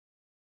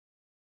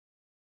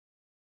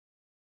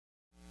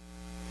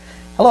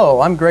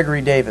Hello, I'm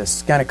Gregory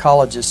Davis,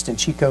 gynecologist in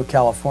Chico,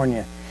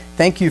 California.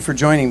 Thank you for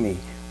joining me.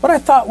 What I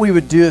thought we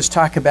would do is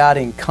talk about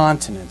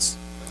incontinence.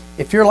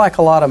 If you're like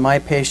a lot of my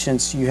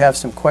patients, you have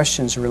some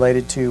questions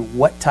related to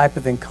what type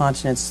of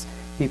incontinence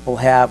people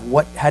have,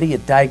 how do you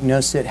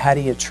diagnose it, how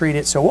do you treat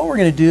it. So what we're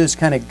going to do is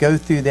kind of go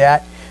through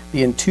that,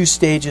 be in two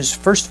stages.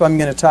 First of all, I'm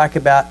going to talk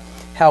about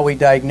how we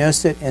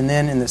diagnose it, and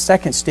then in the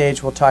second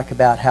stage we'll talk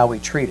about how we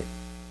treat it.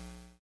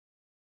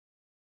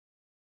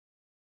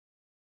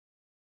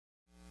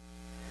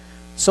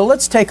 So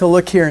let's take a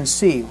look here and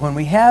see. When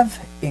we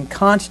have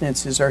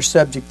incontinence as our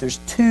subject, there's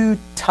two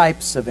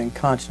types of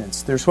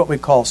incontinence. There's what we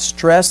call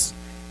stress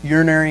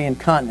urinary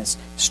incontinence.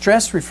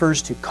 Stress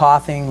refers to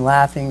coughing,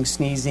 laughing,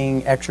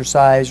 sneezing,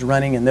 exercise,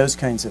 running, and those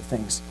kinds of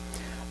things.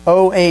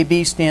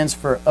 OAB stands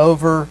for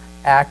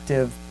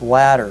overactive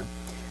bladder.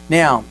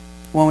 Now,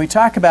 when we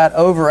talk about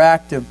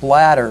overactive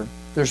bladder,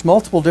 there's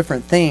multiple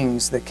different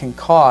things that can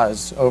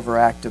cause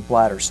overactive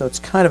bladder. So it's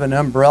kind of an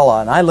umbrella,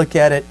 and I look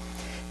at it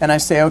and I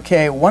say,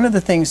 okay, one of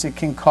the things that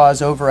can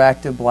cause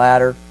overactive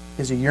bladder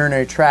is a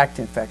urinary tract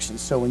infection.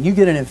 So when you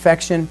get an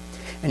infection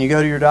and you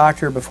go to your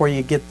doctor, before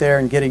you get there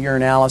and get a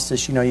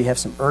urinalysis, you know you have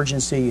some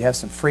urgency, you have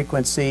some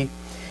frequency,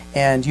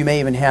 and you may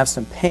even have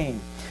some pain.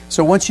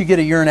 So once you get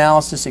a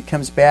urinalysis, it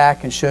comes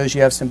back and shows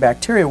you have some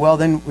bacteria. Well,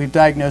 then we've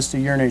diagnosed a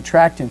urinary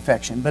tract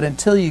infection. But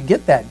until you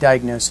get that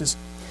diagnosis,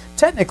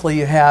 technically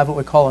you have what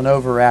we call an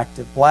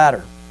overactive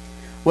bladder.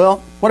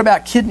 Well, what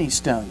about kidney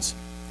stones?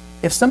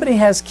 If somebody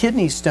has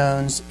kidney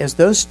stones, as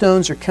those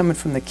stones are coming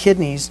from the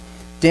kidneys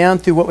down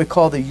through what we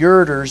call the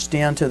ureters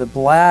down to the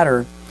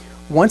bladder,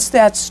 once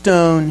that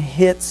stone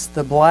hits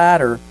the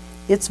bladder,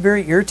 it's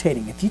very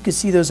irritating. If you could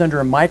see those under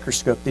a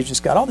microscope, they've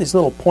just got all these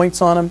little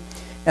points on them,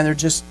 and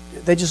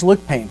they just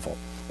look painful,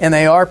 and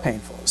they are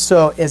painful.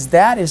 So as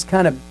that is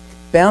kind of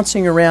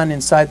bouncing around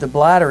inside the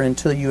bladder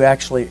until you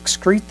actually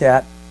excrete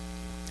that,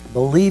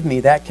 believe me,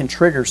 that can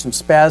trigger some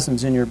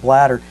spasms in your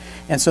bladder,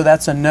 and so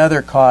that's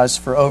another cause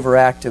for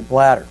overactive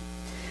bladder.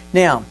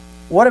 Now,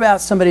 what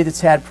about somebody that's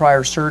had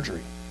prior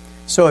surgery?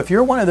 So if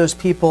you're one of those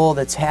people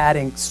that's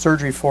had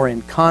surgery for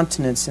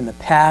incontinence in the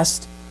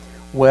past,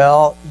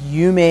 well,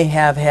 you may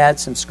have had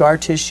some scar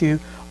tissue,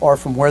 or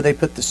from where they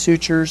put the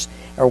sutures,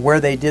 or where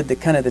they did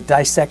the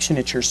dissection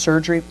at your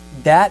surgery.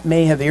 That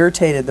may have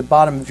irritated the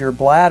bottom of your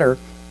bladder,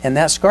 and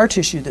that scar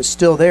tissue that's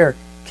still there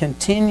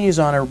continues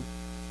on a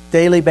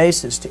daily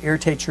basis to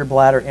irritate your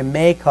bladder and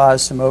may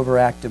cause some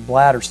overactive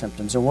bladder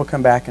symptoms, and we'll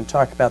come back and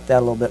talk about that a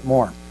little bit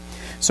more.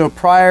 So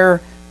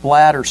prior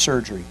bladder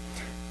surgery.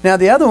 Now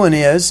the other one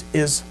is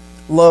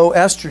low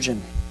estrogen,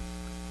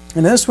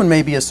 and this one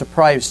may be a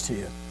surprise to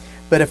you,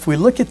 but if we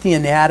look at the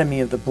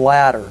anatomy of the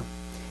bladder,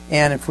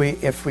 and if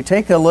we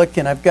take a look,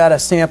 and I've got a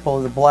sample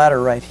of the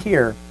bladder right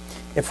here,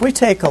 if we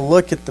take a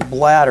look at the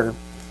bladder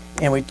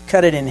and we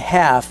cut it in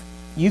half,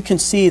 you can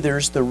see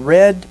there's the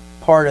red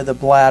part of the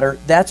bladder.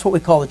 That's what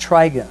we call the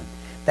trigone.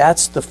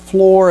 That's the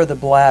floor of the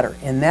bladder,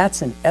 and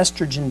that's an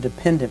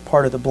estrogen-dependent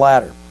part of the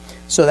bladder.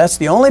 So that's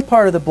the only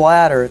part of the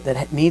bladder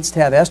that needs to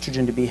have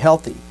estrogen to be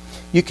healthy.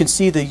 You can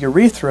see the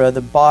urethra,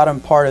 the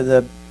bottom part of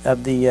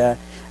the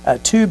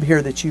tube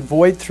here that you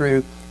void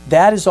through,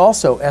 that is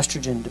also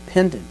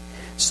estrogen-dependent.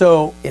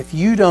 So if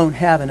you don't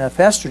have enough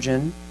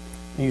estrogen,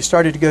 and you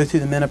started to go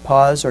through the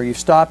menopause, or you've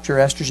stopped your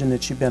estrogen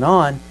that you've been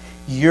on,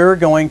 you're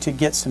going to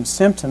get some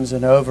symptoms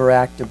of an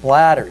overactive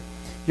bladder.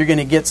 You're going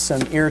to get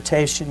some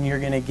irritation, you're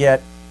going to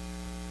get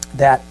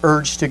that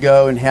urge to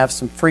go and have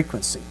some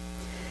frequency.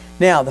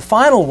 Now, the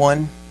final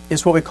one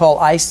is what we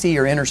call IC,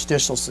 or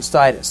interstitial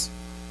cystitis.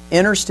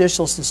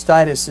 Interstitial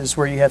cystitis is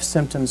where you have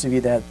symptoms of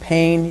either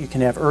pain, you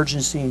can have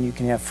urgency, and you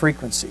can have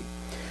frequency.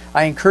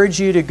 I encourage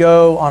you to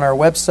go on our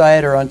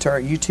website or onto our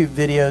YouTube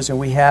videos, and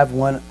we have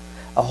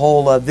a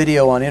whole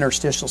video on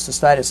interstitial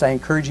cystitis. I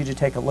encourage you to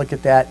take a look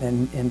at that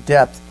in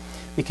depth,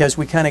 because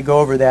we kind of go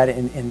over that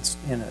in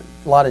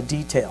a lot of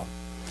detail.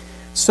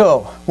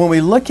 So when we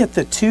look at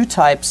the two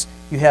types,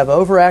 you have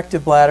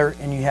overactive bladder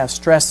and you have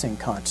stress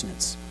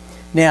incontinence.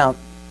 Now,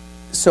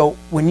 so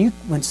when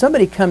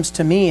somebody comes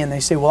to me and they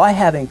say, well, I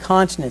have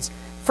incontinence,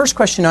 first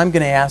question I'm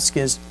going to ask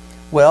is,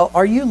 well,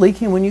 are you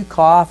leaking when you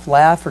cough,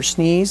 laugh, or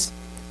sneeze?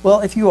 Well,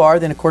 if you are,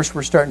 then of course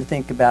we're starting to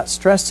think about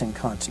stress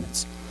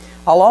incontinence.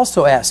 I'll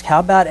also ask, how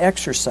about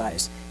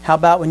exercise? How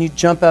about when you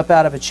jump up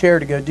out of a chair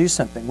to go do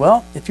something?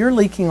 Well, if you're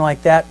leaking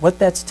like that, what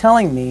that's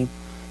telling me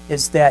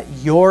is that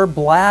your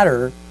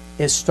bladder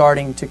is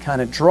starting to kind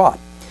of drop.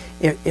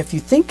 If you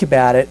think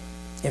about it,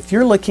 if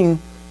you're looking,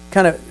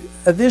 kind of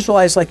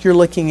visualize like you're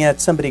looking at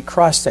somebody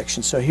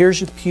cross-section. So here's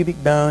your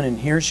pubic bone, and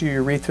here's your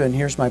urethra, and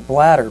here's my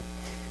bladder.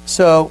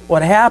 So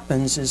what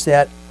happens is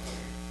that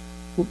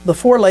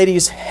before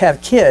ladies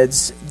have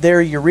kids, their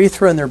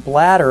urethra and their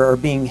bladder are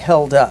being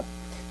held up.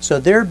 So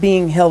they're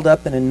being held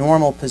up in a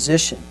normal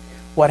position.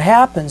 What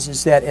happens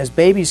is that as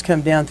babies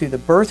come down through the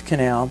birth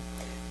canal,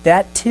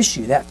 that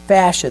tissue, that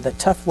fascia, the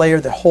tough layer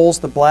that holds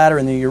the bladder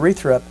and the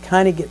urethra up,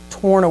 kind of get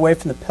torn away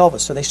from the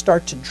pelvis, so they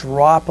start to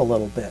drop a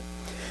little bit.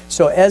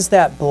 So as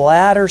that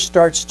bladder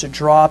starts to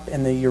drop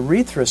and the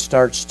urethra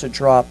starts to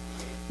drop,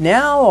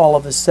 Now all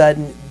of a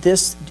sudden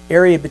this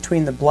area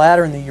between the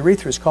bladder and the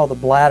urethra is called the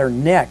bladder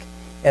neck.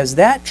 As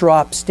that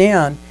drops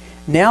down,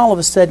 now all of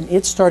a sudden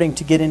it's starting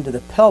to get into the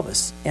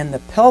pelvis, and the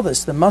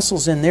pelvis, the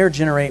muscles in there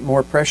generate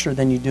more pressure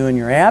than you do in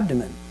your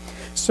abdomen.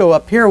 So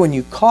up here when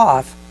you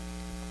cough,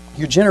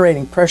 you're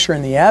generating pressure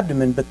in the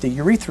abdomen, but the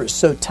urethra is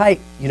so tight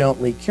you don't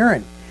leak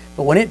urine.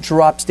 But when it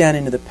drops down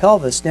into the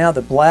pelvis, now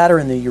the bladder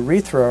and the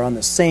urethra are on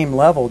the same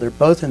level. They're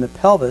both in the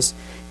pelvis,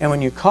 and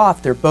when you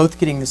cough, they're both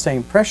getting the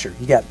same pressure.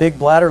 You got big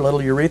bladder,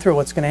 little urethra,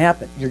 what's going to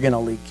happen? You're going to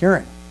leak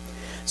urine.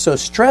 So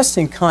stress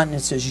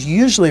incontinence is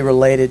usually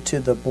related to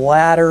the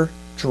bladder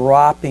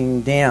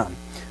dropping down.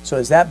 So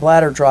as that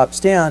bladder drops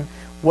down,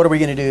 what are we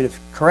going to do to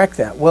correct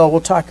that? Well,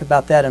 we'll talk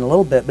about that in a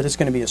little bit, but it's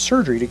going to be a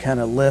surgery to kind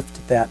of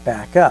lift that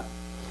back up.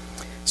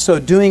 So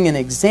doing an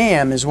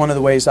exam is one of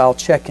the ways I'll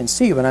check and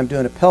see when I'm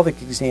doing a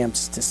pelvic exam,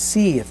 to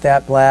see if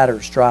that bladder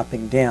is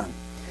dropping down.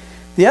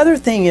 The other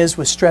thing is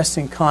with stress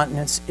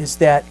incontinence is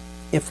that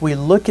if we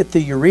look at the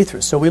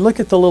urethra, so we look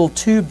at the little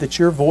tube that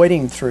you're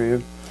voiding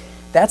through,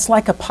 that's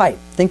like a pipe.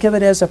 Think of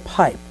it as a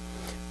pipe.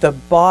 The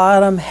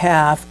bottom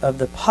half of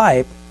the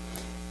pipe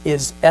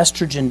is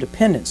estrogen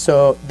dependent.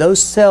 So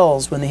those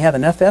cells, when they have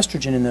enough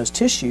estrogen in those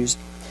tissues,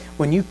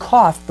 when you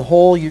cough, the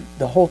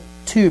whole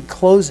tube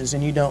closes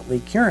and you don't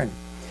leak urine.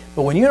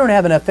 But when you don't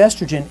have enough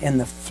estrogen and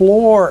the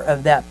floor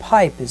of that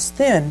pipe is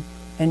thin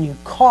and you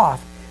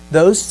cough,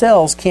 those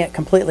cells can't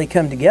completely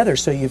come together,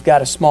 so you've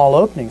got a small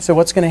opening. So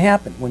what's going to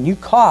happen? When you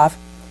cough,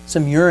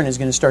 some urine is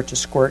going to start to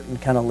squirt and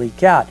kind of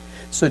leak out.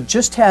 So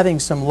just having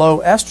some low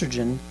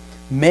estrogen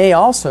may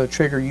also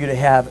trigger you to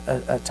have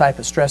a type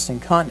of stress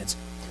incontinence.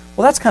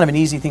 Well, that's kind of an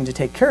easy thing to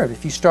take care of.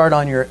 If you start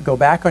on go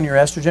back on your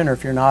estrogen, or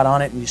if you're not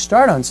on it and you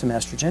start on some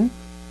estrogen,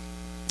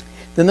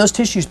 then those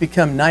tissues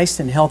become nice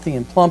and healthy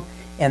and plump,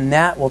 and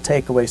that will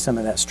take away some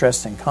of that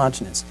stress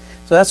incontinence.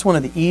 So that's one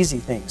of the easy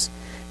things.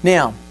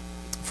 Now,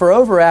 for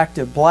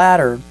overactive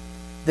bladder,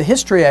 the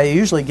history I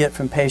usually get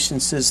from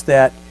patients is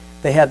that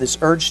they have this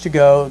urge to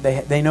go.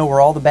 They know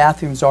where all the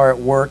bathrooms are at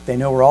work. They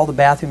know where all the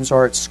bathrooms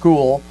are at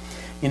school.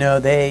 You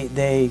know,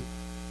 they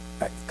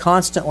are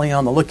constantly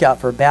on the lookout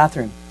for a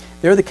bathroom.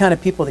 They're the kind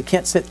of people that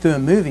can't sit through a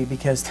movie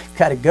because they've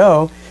got to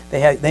go.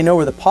 They know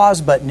where the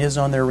pause button is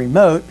on their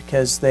remote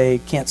because they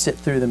can't sit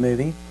through the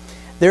movie.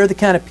 They're the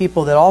kind of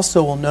people that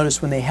also will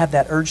notice when they have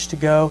that urge to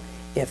go,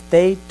 if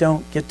they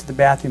don't get to the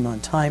bathroom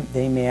on time,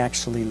 they may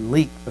actually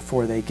leak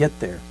before they get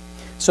there.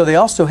 So they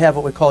also have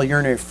what we call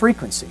urinary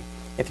frequency.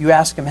 If you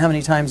ask them how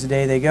many times a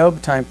day they go,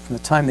 from the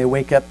time they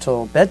wake up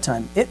till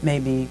bedtime, it may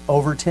be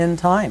over 10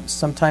 times,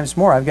 sometimes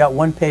more. I've got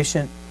one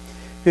patient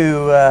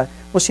who, well,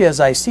 she has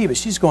IC, but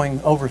she's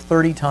going over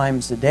 30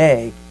 times a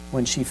day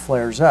when she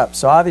flares up.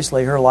 So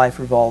obviously her life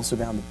revolves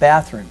around the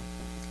bathroom.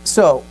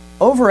 So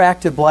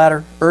overactive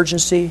bladder,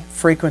 urgency,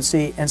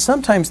 frequency, and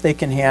sometimes they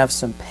can have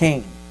some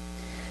pain.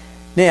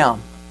 Now,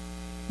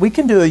 we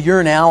can do a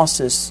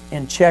urinalysis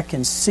and check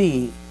and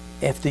see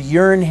if the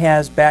urine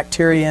has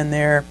bacteria in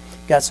there,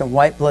 got some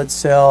white blood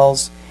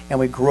cells, and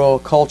we grow a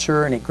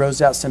culture and it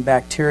grows out some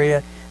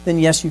bacteria, then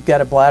yes, you've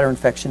got a bladder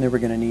infection that we're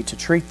going to need to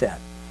treat that.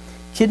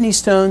 Kidney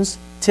stones,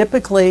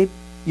 typically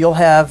you'll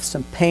have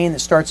some pain that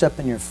starts up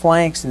in your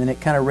flanks and then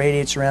it kind of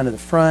radiates around to the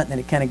front, and then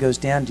it kind of goes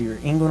down to your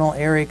inguinal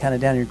area, kind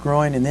of down your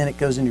groin, and then it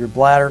goes into your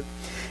bladder,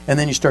 and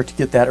then you start to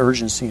get that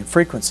urgency and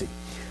frequency.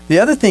 The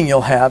other thing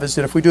you'll have is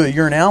that if we do a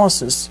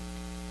urinalysis,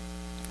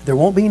 there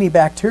won't be any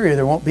bacteria,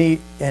 there won't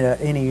be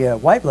any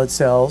white blood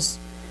cells,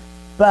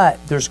 but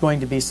there's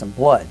going to be some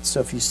blood. So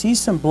if you see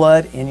some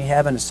blood and you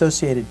have an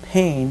associated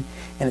pain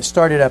and it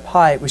started up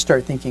high, we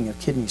start thinking of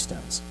kidney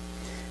stones.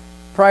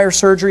 Prior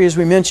surgery, as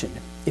we mentioned,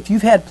 if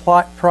you've had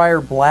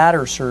prior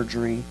bladder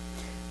surgery,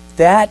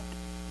 that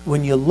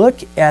when you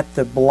look at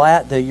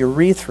the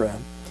urethra,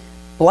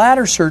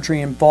 bladder surgery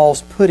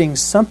involves putting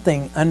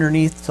something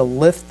underneath to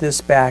lift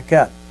this back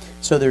up.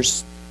 So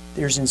there's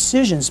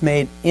incisions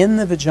made in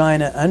the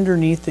vagina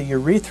underneath the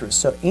urethra.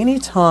 So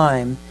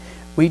anytime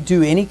we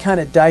do any kind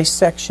of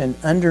dissection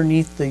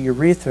underneath the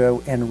urethra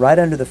and right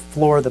under the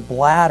floor of the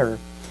bladder,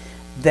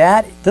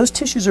 those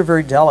tissues are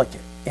very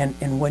delicate.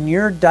 And when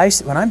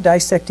I'm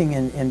dissecting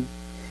and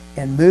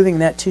moving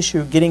that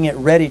tissue, getting it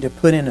ready to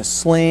put in a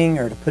sling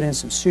or to put in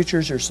some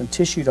sutures or some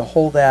tissue to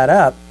hold that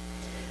up,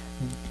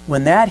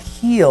 when that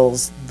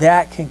heals,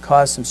 that can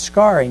cause some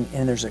scarring,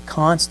 and there's a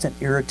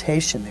constant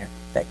irritation there.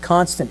 That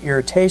constant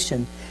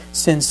irritation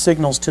sends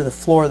signals to the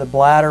floor of the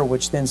bladder,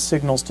 which then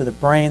signals to the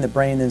brain. The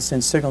brain then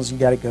sends signals you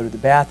got to go to the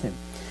bathroom.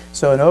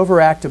 So an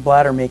overactive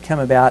bladder may come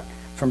about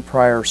from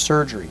prior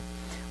surgery.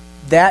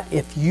 That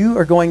if you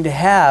are going to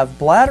have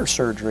bladder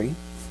surgery,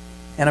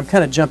 and I'm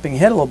kind of jumping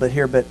ahead a little bit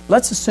here, but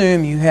let's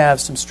assume you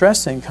have some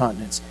stress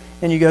incontinence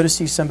and you go to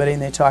see somebody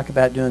and they talk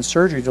about doing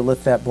surgery to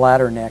lift that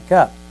bladder neck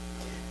up.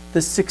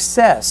 The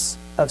success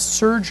of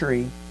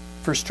surgery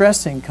for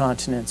stress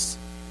incontinence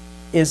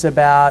is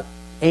about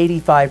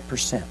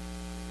 85%.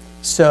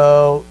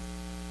 So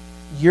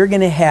you're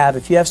going to have,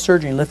 if you have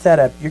surgery and lift that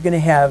up, you're going to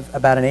have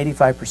about an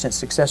 85%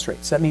 success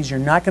rate. So that means you're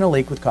not going to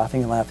leak with coughing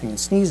and laughing and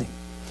sneezing.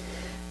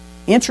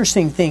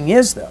 Interesting thing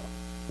is, though,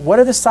 what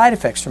are the side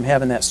effects from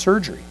having that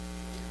surgery?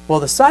 Well,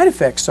 the side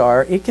effects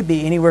are, it could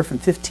be anywhere from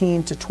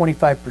 15 to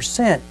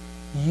 25%.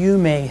 We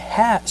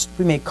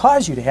may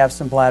cause you to have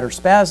some bladder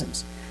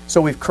spasms.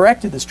 So we've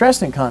corrected the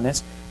stress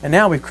incontinence, and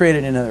now we've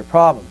created another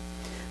problem.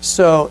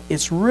 So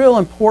it's real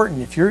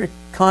important, if you're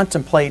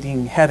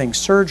contemplating having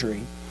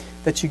surgery,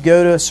 that you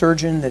go to a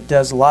surgeon that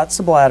does lots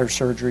of bladder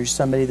surgery,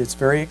 somebody that's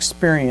very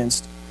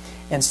experienced,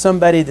 and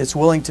somebody that's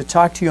willing to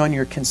talk to you on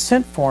your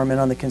consent form. And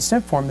on the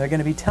consent form, they're going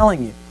to be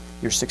telling you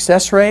your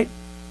success rate,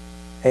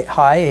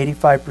 high,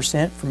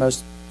 85% for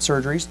most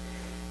surgeries.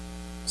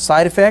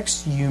 Side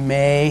effects, you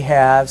may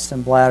have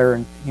some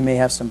bladder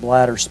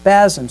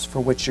spasms for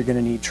which you're going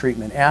to need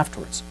treatment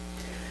afterwards.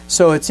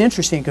 So it's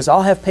interesting because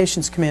I'll have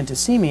patients come in to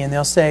see me and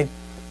they'll say,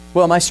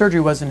 well, my surgery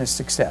wasn't a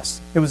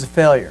success. It was a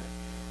failure.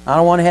 I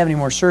don't want to have any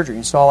more surgery.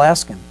 And so I'll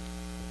ask them,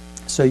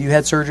 so you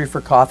had surgery for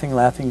coughing,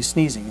 laughing, and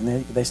sneezing?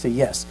 And they say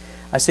yes.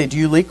 I say, do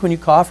you leak when you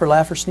cough or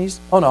laugh or sneeze?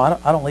 Oh, no,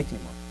 I don't leak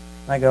anymore.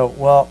 And I go,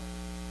 well,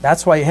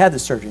 that's why you had the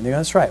surgery. And they go,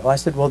 that's right. Well, I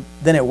said, well,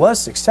 then it was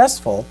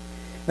successful.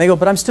 And they go,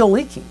 but I'm still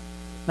leaking.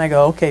 And I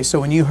go, okay, so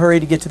when you hurry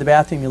to get to the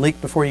bathroom, you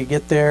leak before you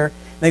get there?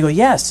 And they go,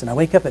 yes. And I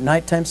wake up at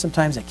nighttime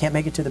sometimes. I can't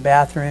make it to the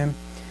bathroom.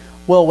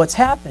 Well, what's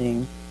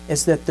happening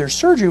is that their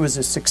surgery was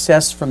a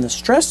success from the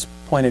stress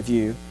point of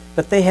view,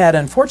 but they had,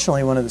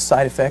 unfortunately, one of the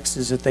side effects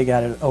is that they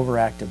got an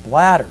overactive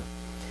bladder.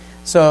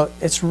 So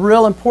it's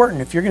real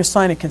important, if you're going to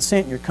sign a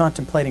consent and you're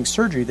contemplating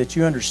surgery, that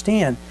you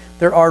understand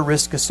there are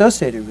risks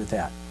associated with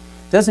that.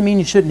 Doesn't mean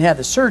you shouldn't have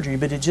the surgery,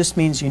 but it just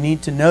means you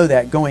need to know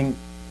that going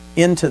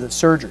into the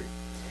surgery.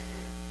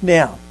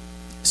 Now,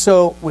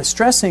 so with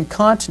stress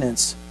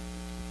incontinence,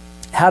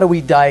 how do we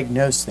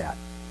diagnose that?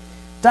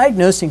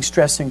 Diagnosing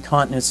stress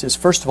incontinence is,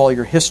 first of all,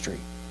 your history.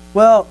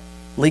 Well,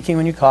 leaking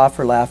when you cough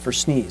or laugh or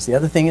sneeze. The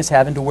other thing is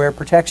having to wear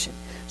protection.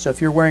 So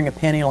if you're wearing a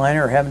panty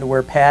liner or having to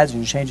wear pads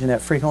and you're changing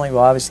that frequently,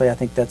 well, obviously I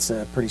think that's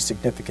a pretty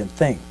significant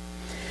thing.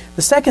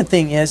 The second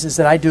thing is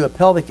that I do a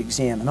pelvic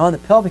exam, and on the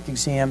pelvic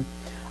exam,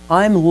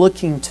 I'm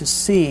looking to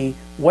see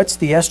what's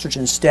the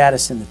estrogen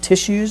status in the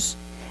tissues,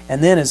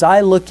 and then as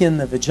I look in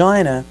the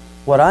vagina,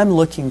 what I'm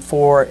looking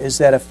for is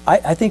that if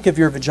I think of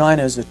your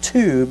vagina as a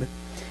tube,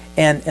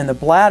 and the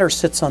bladder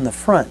sits on the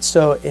front.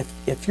 So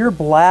if your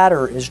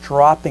bladder is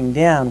dropping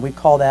down, we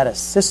call that a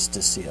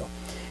cystocele.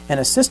 And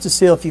a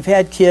cystocele, if you've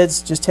had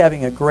kids, just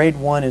having a grade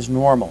 1 is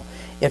normal.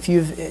 If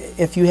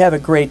you have a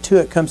grade 2,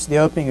 it comes to the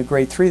opening. A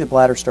grade 3, the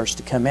bladder starts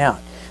to come out.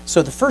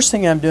 So the first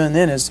thing I'm doing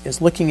then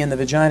is looking in the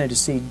vagina to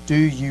see, do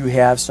you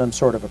have some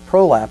sort of a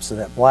prolapse of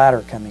that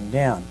bladder coming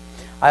down?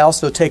 I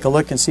also take a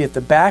look and see at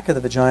the back of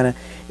the vagina,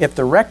 if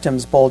the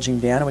rectum's bulging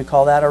down, and we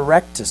call that a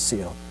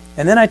rectocele.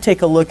 And then I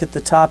take a look at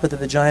the top of the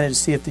vagina to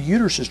see if the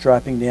uterus is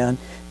dropping down,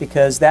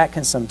 because that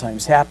can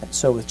sometimes happen.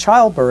 So with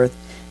childbirth,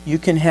 you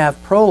can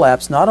have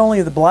prolapse not only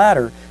of the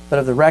bladder, but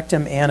of the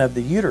rectum and of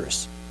the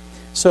uterus.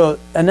 So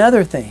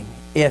another thing,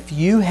 if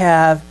you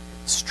have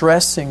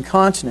stress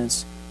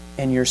incontinence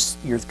and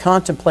you're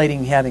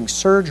contemplating having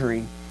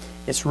surgery,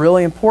 it's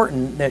really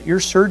important that your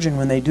surgeon,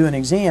 when they do an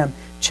exam,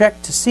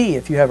 check to see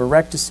if you have a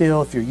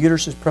rectocele, if your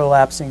uterus is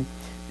prolapsing,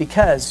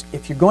 because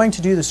if you're going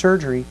to do the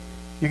surgery,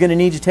 you're going to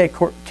need to take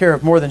care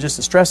of more than just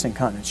the stress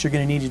incontinence. You're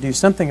going to need to do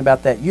something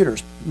about that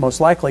uterus.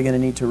 Most likely going to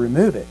need to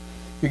remove it.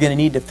 You're going to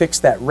need to fix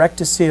that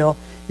rectocele.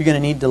 You're going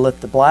to need to lift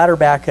the bladder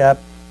back up,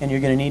 and you're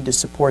going to need to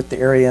support the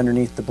area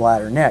underneath the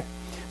bladder neck.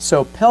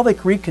 So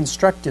pelvic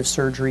reconstructive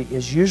surgery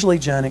is usually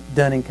done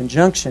in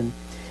conjunction.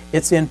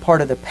 It's in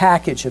part of the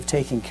package of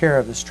taking care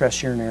of the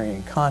stress urinary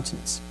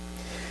incontinence.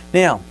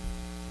 Now,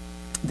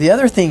 the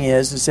other thing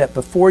is that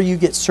before you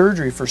get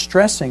surgery for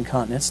stress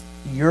incontinence,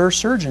 your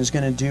surgeon is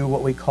going to do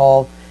what we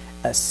call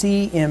a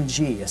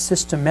CMG, a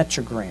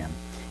cystometrogram.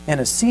 And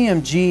a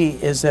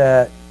CMG is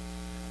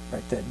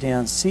write that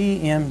down,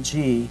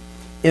 CMG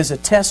is a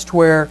test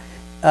where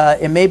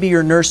it may be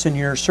your nurse in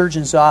your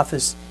surgeon's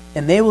office,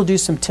 and they will do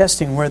some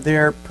testing where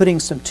they're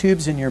putting some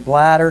tubes in your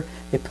bladder.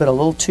 They put a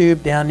little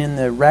tube down in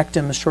the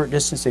rectum a short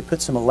distance. They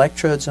put some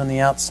electrodes on the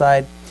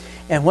outside.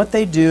 And what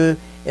they do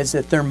is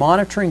that they're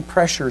monitoring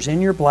pressures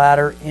in your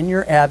bladder, in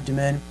your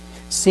abdomen,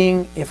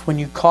 seeing if when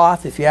you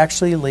cough, if you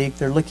actually leak.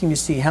 They're looking to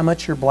see how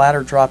much your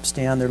bladder drops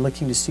down. They're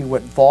looking to see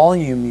what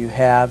volume you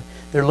have.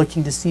 They're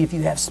looking to see if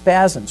you have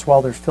spasms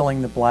while they're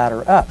filling the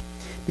bladder up.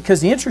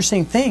 Because the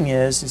interesting thing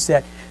is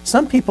that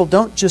some people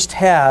don't just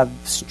have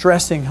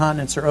stress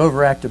incontinence or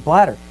overactive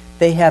bladder.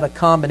 They have a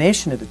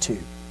combination of the two.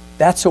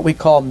 That's what we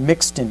call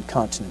mixed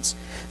incontinence.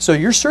 So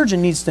your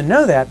surgeon needs to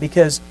know that,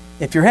 because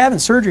if you're having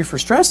surgery for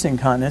stress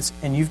incontinence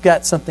and you've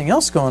got something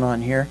else going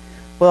on here,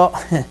 well,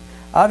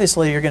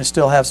 obviously you're going to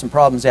still have some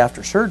problems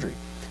after surgery.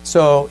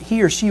 So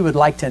he or she would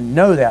like to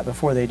know that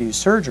before they do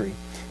surgery,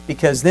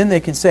 because then they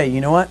can say, you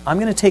know what, I'm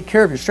going to take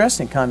care of your stress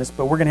incontinence,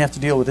 but we're going to have to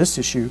deal with this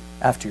issue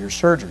after your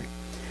surgery.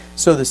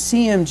 So the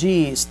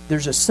CMG,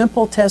 there's a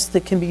simple test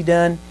that can be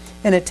done,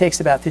 and it takes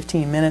about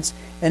 15 minutes.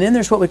 And then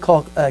there's what we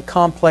call a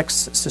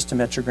complex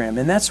cystometrogram,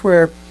 and that's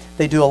where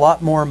they do a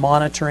lot more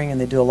monitoring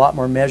and they do a lot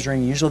more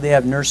measuring. Usually they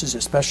have nurses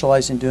that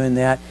specialize in doing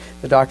that.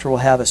 The doctor will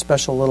have a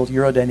special little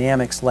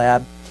urodynamics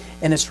lab,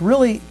 And it's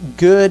really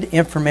good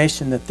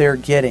information that they're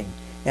getting.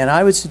 And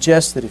I would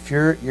suggest that if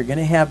you're going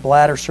to have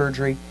bladder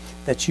surgery,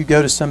 that you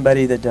go to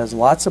somebody that does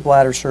lots of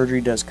bladder surgery,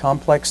 does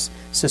complex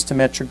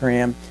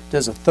cystometrogram,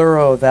 does a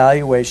thorough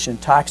evaluation,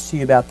 talks to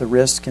you about the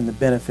risk and the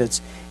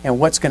benefits, and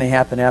what's going to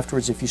happen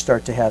afterwards if you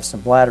start to have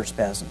some bladder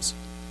spasms.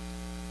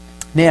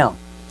 Now,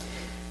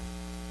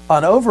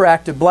 on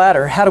overactive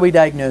bladder, how do we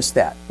diagnose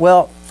that?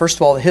 Well, first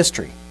of all, the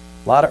history.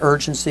 A lot of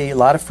urgency, a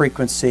lot of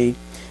frequency,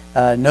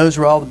 knows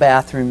where all the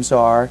bathrooms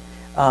are.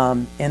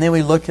 And then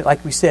we look at,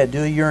 like we said,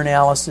 do a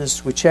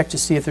urinalysis. We check to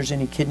see if there's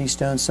any kidney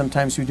stones.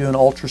 Sometimes we do an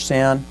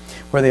ultrasound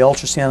where they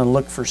ultrasound and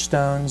look for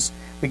stones.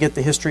 We get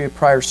the history of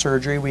prior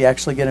surgery. We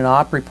actually get an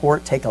op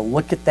report, take a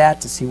look at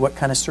that to see what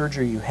kind of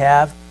surgery you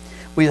have.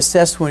 We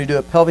assess when we do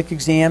a pelvic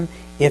exam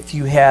if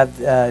you have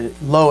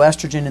low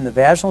estrogen in the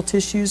vaginal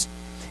tissues.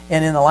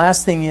 And then the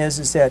last thing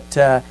is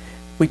that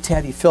we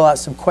have you fill out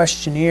some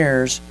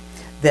questionnaires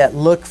that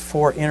look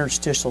for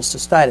interstitial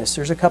cystitis.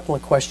 There's a couple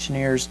of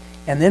questionnaires,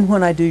 and then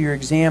when I do your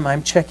exam,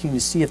 I'm checking to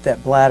see if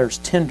that bladder's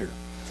tender.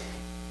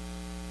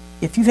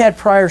 If you've had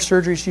prior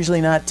surgery, it's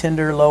usually not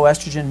tender. Low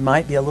estrogen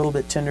might be a little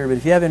bit tender, but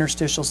if you have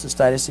interstitial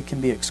cystitis, it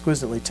can be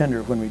exquisitely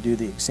tender when we do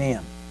the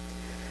exam.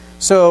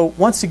 So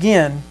once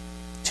again,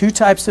 two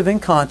types of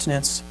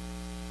incontinence,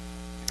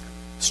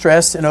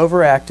 stress and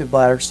overactive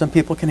bladder. Some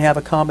people can have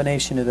a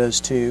combination of those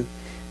two.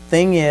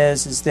 Thing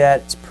is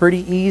that it's pretty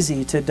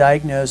easy to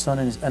diagnose on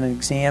an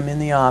exam in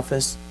the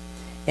office.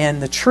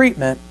 And the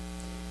treatment,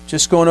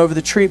 just going over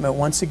the treatment,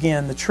 once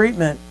again, the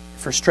treatment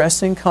for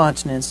stress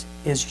incontinence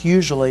is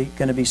usually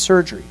going to be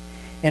surgery.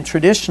 And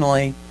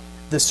traditionally,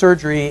 the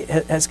surgery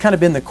has kind of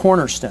been the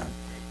cornerstone.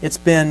 It's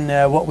been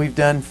what we've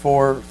done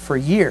for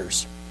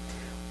years.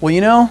 Well,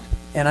 you know,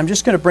 and I'm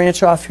just going to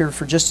branch off here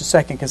for just a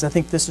second because I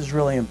think this is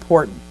really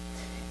important,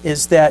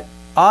 is that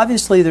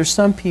obviously there's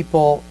some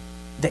people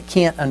that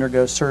can't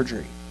undergo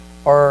surgery,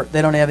 or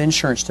they don't have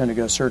insurance to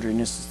undergo surgery, and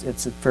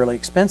it's fairly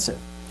expensive.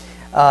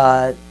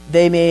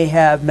 They may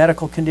have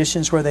medical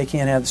conditions where they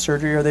can't have the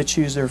surgery, or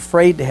they're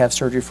afraid to have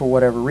surgery for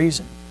whatever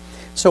reason.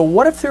 So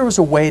what if there was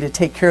a way to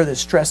take care of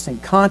this stress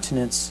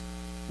incontinence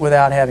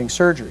without having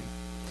surgery?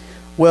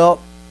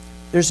 Well,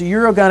 there's a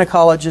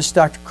urogynecologist,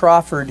 Dr.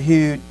 Crawford,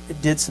 who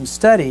did some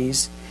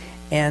studies,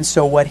 and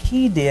so what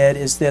he did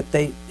is that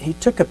he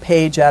took a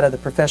page out of the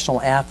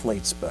Professional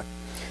Athletes book.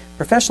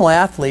 Professional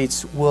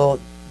athletes will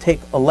take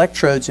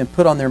electrodes and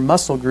put on their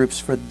muscle groups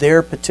for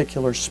their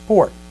particular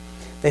sport.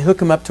 They hook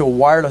them up to a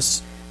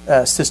wireless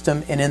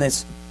system, and then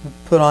it's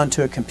put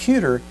onto a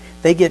computer.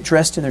 They get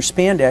dressed in their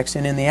spandex,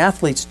 and then the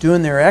athletes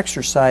doing their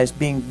exercise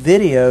being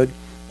videoed,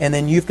 and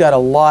then you've got a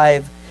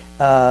live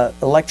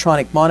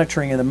electronic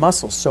monitoring of the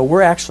muscles. So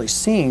we're actually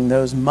seeing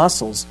those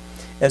muscles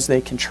as they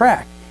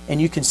contract. And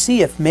you can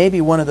see if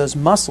maybe one of those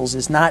muscles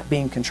is not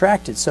being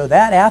contracted. So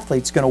that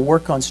athlete's going to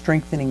work on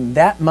strengthening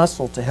that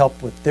muscle to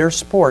help with their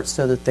sport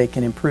so that they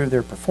can improve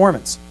their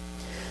performance.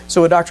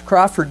 So what Dr.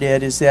 Crawford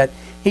did is that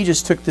he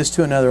just took this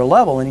to another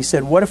level, and he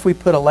said, what if we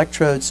put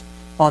electrodes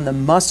on the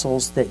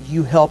muscles that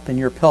you help in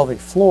your pelvic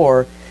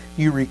floor,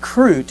 you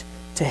recruit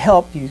to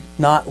help you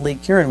not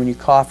leak urine when you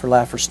cough or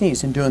laugh or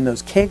sneeze, and doing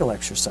those Kegel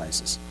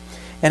exercises.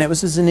 And it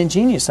was an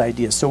ingenious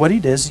idea. So what he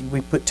did is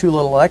we put two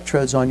little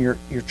electrodes on your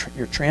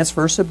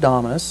transverse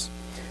abdominis,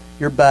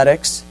 your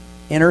buttocks,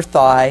 inner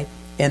thigh,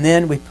 and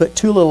then we put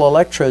two little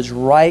electrodes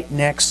right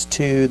next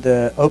to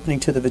the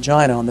opening to the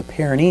vagina on the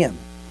perineum.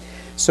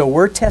 So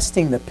we're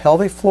testing the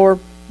pelvic floor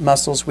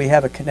muscles. We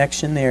have a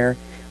connection there.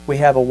 We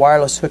have a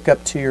wireless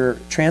hookup to your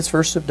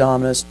transverse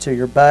abdominis, to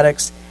your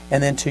buttocks,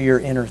 and then to your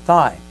inner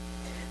thigh.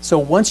 So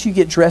once you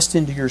get dressed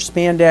into your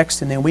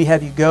spandex, and then we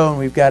have you go, and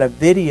we've got a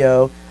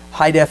video,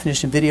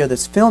 high-definition video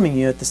that's filming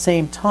you. At the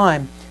same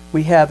time,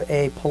 we have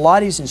a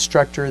Pilates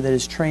instructor that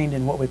is trained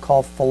in what we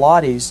call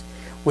Pilates,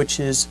 which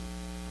is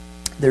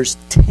there's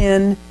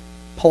 10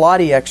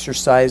 Pilates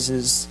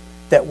exercises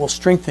that will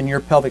strengthen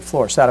your pelvic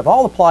floor. So out of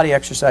all the Pilates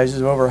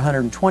exercises, over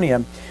 120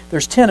 of them,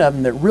 there's 10 of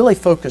them that really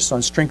focus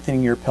on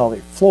strengthening your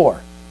pelvic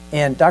floor.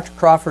 And Dr.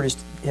 Crawford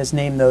has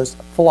named those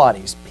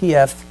Pilates,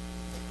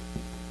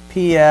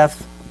 P-F-I-L-A-T-E-S.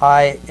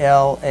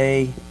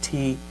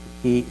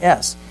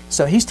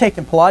 So he's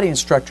taken Pilates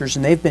instructors,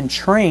 and they've been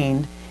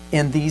trained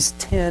in these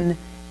 10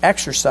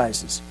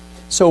 exercises.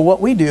 So what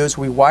we do is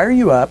we wire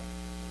you up.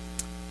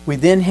 We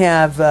then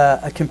have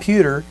a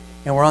computer,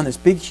 and we're on this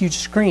big, huge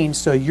screen.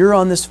 So you're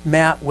on this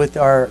mat with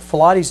our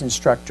Pilates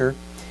instructor,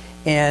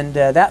 and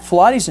that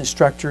Pilates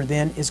instructor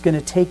then is going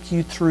to take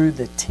you through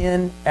the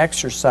 10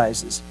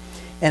 exercises.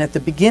 And at the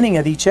beginning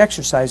of each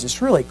exercise,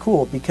 it's really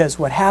cool because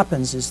what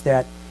happens is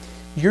that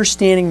you're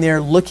standing there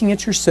looking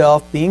at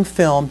yourself, being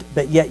filmed,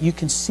 but yet you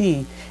can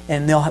see,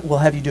 and we'll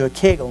have you do a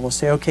Kegel. We'll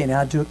say, okay,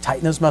 now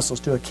tighten those muscles,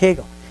 do a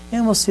Kegel.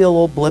 And we'll see a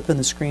little blip in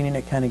the screen, and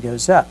it kind of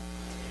goes up.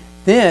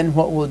 Then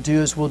what we'll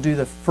do is we'll do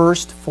the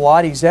first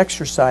Pilates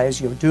exercise.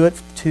 You'll do it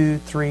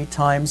 2-3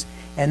 times,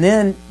 and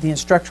then the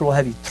instructor will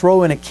have you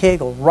throw in a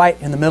Kegel right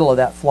in the middle of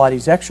that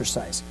Pilates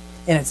exercise.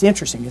 And it's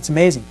interesting. It's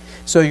amazing.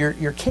 So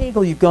your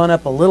Kegel, you've gone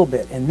up a little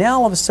bit. And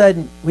now all of a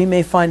sudden, we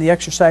may find the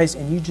exercise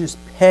and you just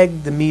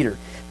peg the meter.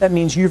 That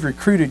means you've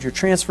recruited your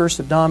transverse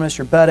abdominis,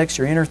 your buttocks,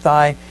 your inner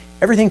thigh.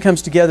 Everything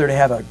comes together to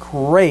have a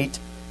great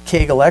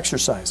Kegel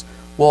exercise.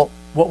 Well,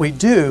 what we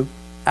do,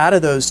 out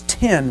of those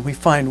 10, we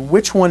find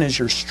which one is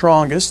your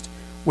strongest,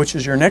 which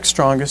is your next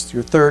strongest,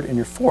 your third, and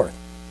your fourth.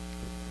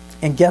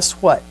 And guess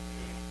what?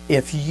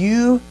 If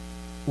you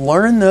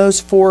learn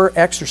those 4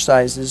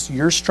 exercises,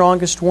 your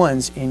strongest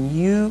ones, and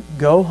you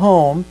go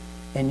home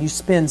and you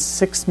spend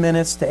 6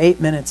 minutes to 8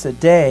 minutes a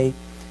day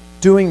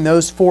doing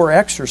those 4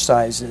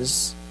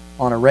 exercises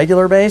on a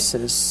regular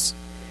basis,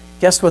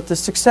 guess what the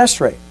success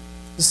rate?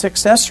 The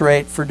success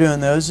rate for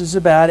doing those is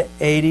about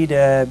 80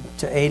 to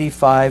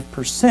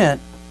 85%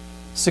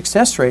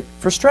 success rate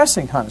for stress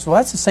incontinence. Well,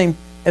 that's the same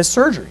as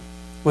surgery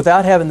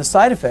without having the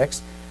side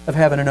effects of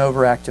having an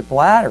overactive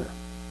bladder.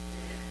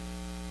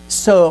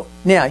 So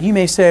now you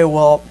may say,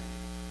 well,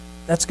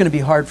 that's going to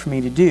be hard for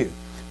me to do.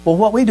 Well,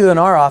 what we do in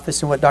our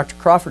office and what Dr.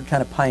 Crawford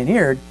kind of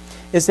pioneered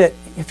is that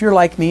if you're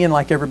like me and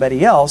like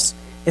everybody else,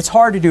 it's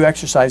hard to do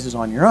exercises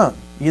on your own.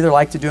 You either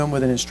like to do them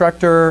with an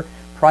instructor,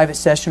 private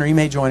session, or you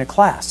may join a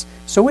class.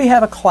 So we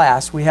have a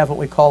class. We have what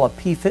we call a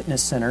P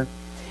Fitness Center.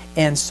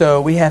 And so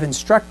we have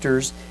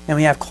instructors and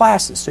we have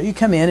classes. So you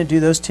come in and do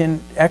those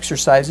 10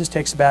 exercises. It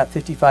takes about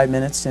 55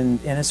 minutes and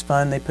it's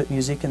fun. They put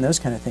music and those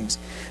kind of things.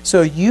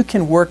 So you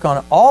can work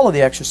on all of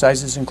the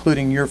exercises,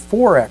 including your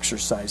 4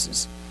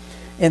 exercises.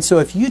 And so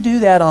if you do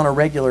that on a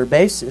regular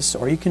basis,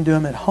 or you can do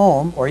them at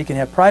home, or you can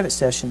have private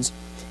sessions,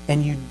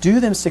 and you do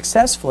them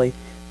successfully,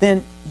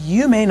 then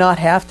you may not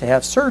have to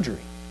have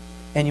surgery.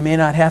 And you may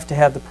not have to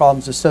have the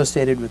problems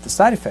associated with the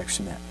side effects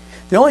from that.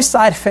 The only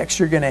side effects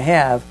you're going to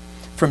have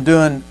from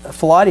doing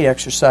Pilates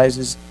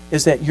exercises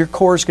is that your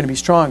core is going to be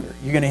stronger.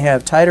 You're going to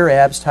have tighter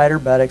abs, tighter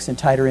buttocks, and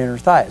tighter inner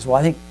thighs. Well,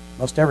 I think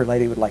most every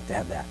lady would like to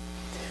have that.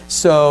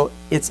 So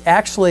it's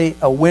actually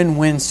a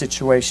win-win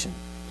situation.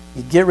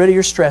 You get rid of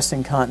your stress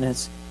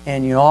incontinence,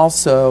 and you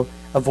also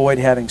avoid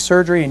having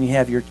surgery, and you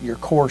have your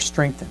core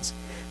strengthens.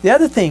 The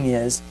other thing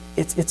is,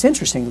 it's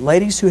interesting.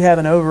 Ladies who have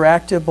an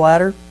overactive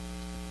bladder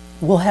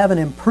will have an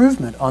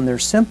improvement on their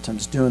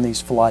symptoms doing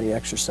these Pilates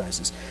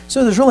exercises.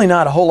 So there's really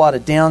not a whole lot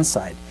of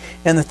downside.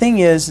 And the thing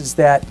is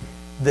that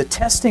the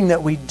testing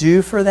that we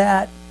do for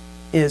that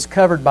is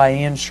covered by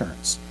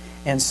insurance.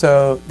 And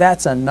so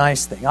that's a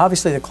nice thing.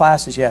 Obviously, the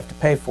classes you have to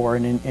pay for,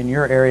 and in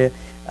your area,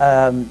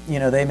 you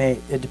know,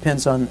 it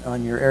depends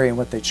on your area and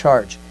what they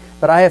charge.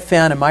 But I have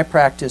found in my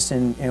practice,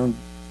 and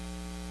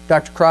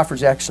Dr.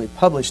 Crawford's actually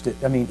published it,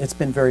 I mean, it's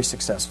been very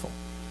successful.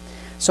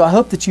 So I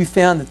hope that you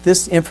found that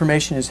this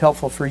information is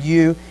helpful for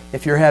you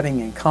if you're having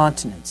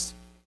incontinence.